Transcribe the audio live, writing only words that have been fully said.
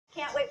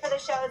Can't wait for the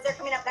shows. They're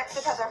coming up next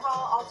with Heather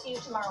Hall. I'll see you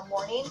tomorrow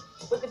morning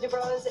with the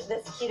DeBros.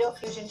 This keto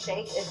fusion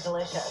shake is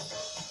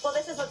delicious. Well,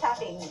 this is what's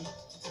happening.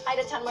 I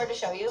had a ton more to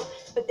show you,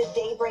 but the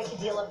daybreak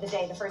deal of the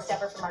day, the first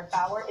ever from Mark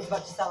Bauer, is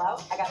about to sell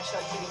out. I got to show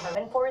it to you before.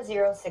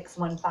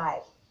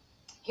 740615.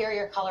 Here are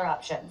your color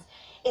options.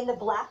 In the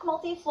black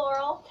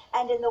multi-floral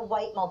and in the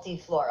white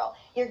multi-floral,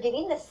 you're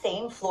getting the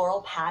same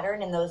floral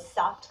pattern in those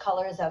soft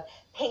colors of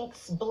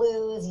pinks,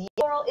 blues.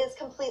 Floral is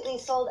completely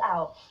sold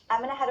out.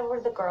 I'm going to head over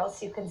to the girls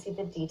so you can see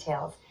the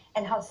details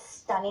and how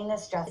stunning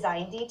this dress is.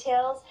 Design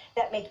details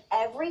that make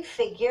every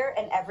figure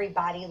and every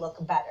body look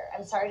better.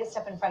 I'm sorry to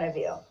step in front of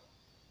you.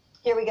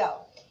 Here we go.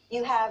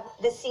 You have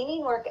the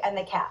seaming work and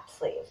the cap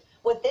sleeve.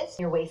 With this,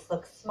 your waist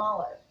looks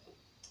smaller.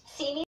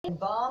 Seaming,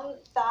 bum,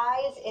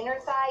 thighs, inner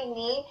thigh,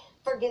 knee,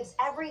 forgives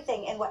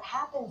everything. And what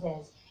happens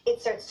is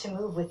it starts to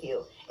move with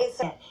you.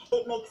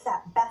 It makes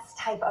that best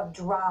type of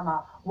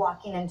drama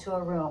walking into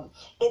a room.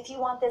 If you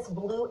want this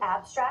blue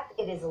abstract,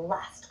 it is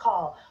last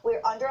call.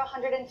 We're under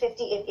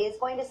 150. It is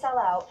going to sell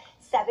out.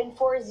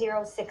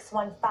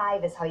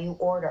 740615 is how you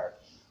order.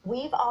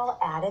 We've all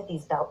added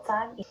these belts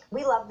on.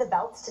 We love the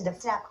belts to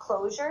snap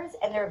closures,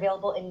 and they're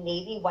available in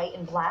navy, white,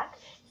 and black.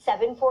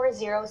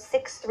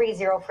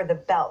 740630 for the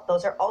belt.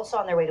 Those are also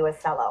on their way to a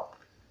sellout.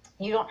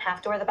 You don't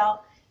have to wear the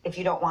belt if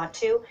you don't want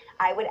to.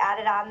 I would add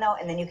it on though,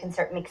 and then you can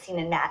start mixing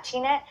and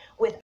matching it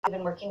with. I've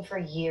been working for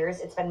years.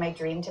 It's been my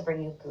dream to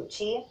bring you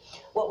Gucci.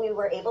 What we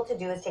were able to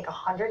do is take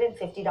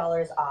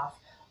 $150 off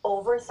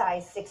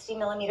oversized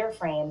 60mm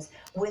frames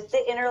with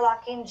the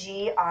interlocking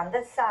G on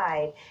the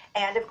side,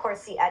 and of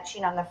course the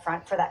etching on the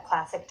front for that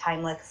classic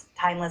timeless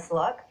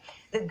look.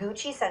 The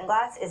Gucci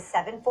sunglass is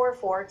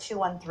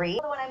 744213.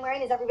 The one I'm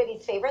wearing is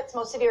everybody's favorites.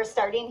 Most of you are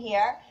starting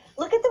here.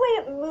 Look at the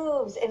way it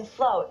moves and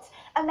floats.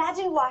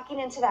 Imagine walking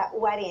into that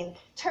wedding,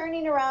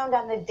 turning around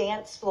on the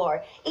dance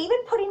floor, even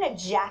putting a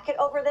jacket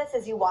over this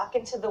as you walk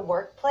into the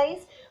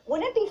workplace.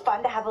 Wouldn't it be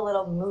fun to have a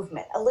little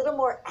movement, a little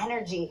more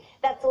energy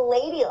that's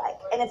ladylike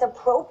and it's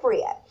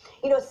appropriate?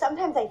 You know,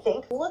 sometimes I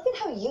think, look at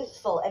how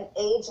youthful and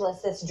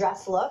ageless this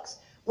dress looks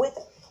with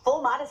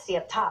full modesty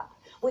up top,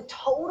 with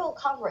total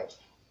coverage.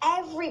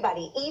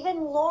 Everybody,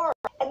 even Laura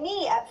and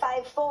me at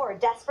 5'4",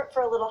 desperate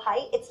for a little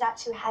height, it's not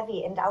too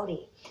heavy and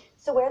dowdy.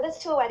 So wear this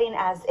to a wedding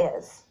as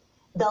is.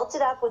 Belt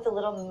it up with a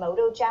little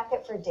moto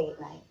jacket for date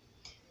night.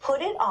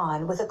 Put it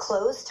on with a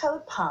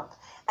closed-toed pump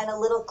and a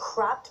little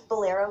cropped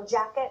bolero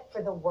jacket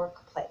for the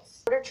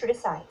workplace. Order true to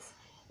size.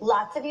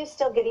 Lots of you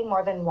still getting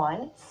more than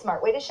one.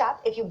 Smart way to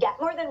shop. If you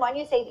get more than one,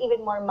 you save even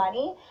more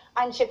money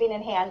on shipping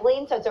and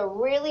handling. So it's a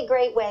really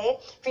great way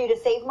for you to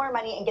save more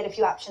money and get a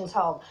few options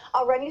home.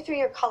 I'll run you through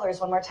your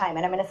colors one more time,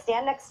 and I'm going to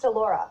stand next to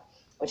Laura,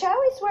 which I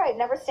always swear I'd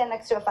never stand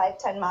next to a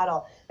 5'10"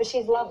 model, but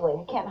she's lovely.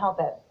 I can't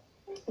help it.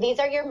 These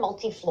are your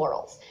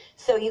multi-florals.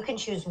 So you can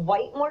choose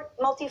white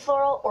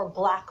multi-floral or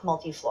black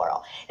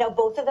multi-floral. Now,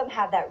 both of them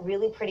have that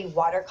really pretty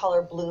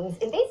watercolor blooms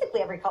in basically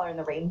every color in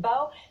the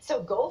rainbow.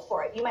 So go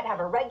for it. You might have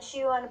a red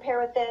shoe on a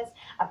pair with this,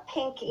 a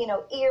pink,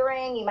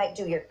 earring. You might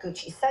do your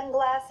Gucci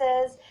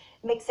sunglasses.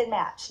 Mix and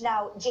match.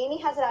 Now,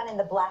 Jamie has it on in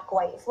the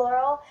black-white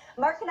floral.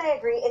 Mark and I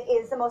agree it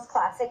is the most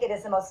classic. It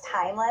is the most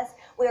timeless.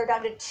 We are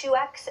down to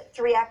 2X,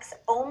 3X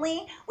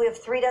only. We have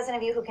 3 dozen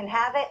of you who can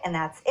have it, and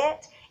that's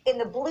it. In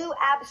the blue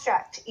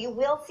abstract, you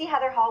will see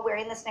Heather Hall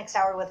wearing this next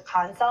hour with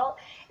Consult.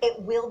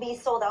 It will be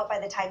sold out by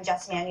the time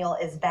Jess Manuel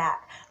is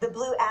back. The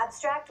blue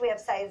abstract, we have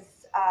size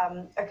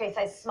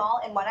small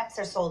and 1X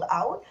are sold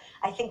out.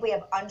 I think we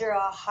have under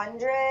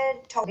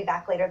 100. I'll be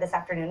back later this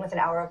afternoon with an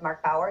hour of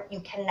Mark Bauer. You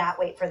cannot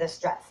wait for this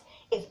dress.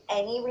 If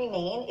any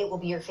remain, it will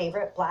be your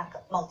favorite black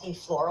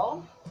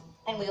multi-floral,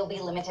 and we will be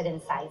limited in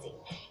sizing.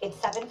 It's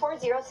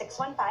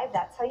 740615.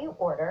 That's how you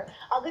order.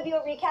 I'll give you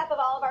a recap of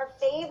all of our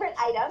favorite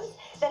items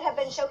that have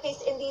been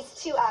showcased in these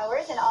 2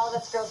 hours, and all of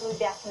us girls will be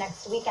back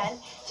next weekend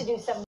to do some